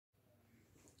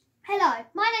Hello,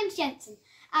 my name's Jensen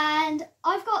and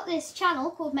I've got this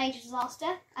channel called Major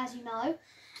Disaster, as you know,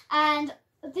 and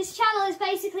this channel is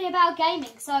basically about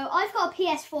gaming. So I've got a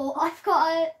PS4, I've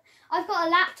got a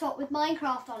laptop with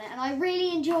Minecraft on it, and I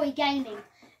really enjoy gaming.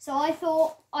 So I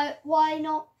thought, why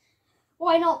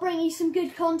not bring you some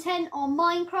good content on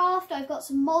Minecraft? I've got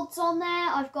some mods on there.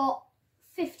 I've got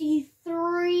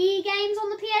 53 games on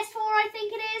the PS4, I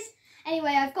think it is.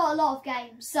 Anyway, I've got a lot of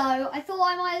games, so I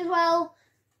thought I might as well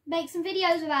make some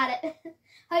videos about it.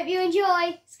 Hope you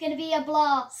enjoy. It's going to be a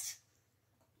blast.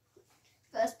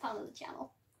 First pun of the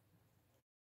channel.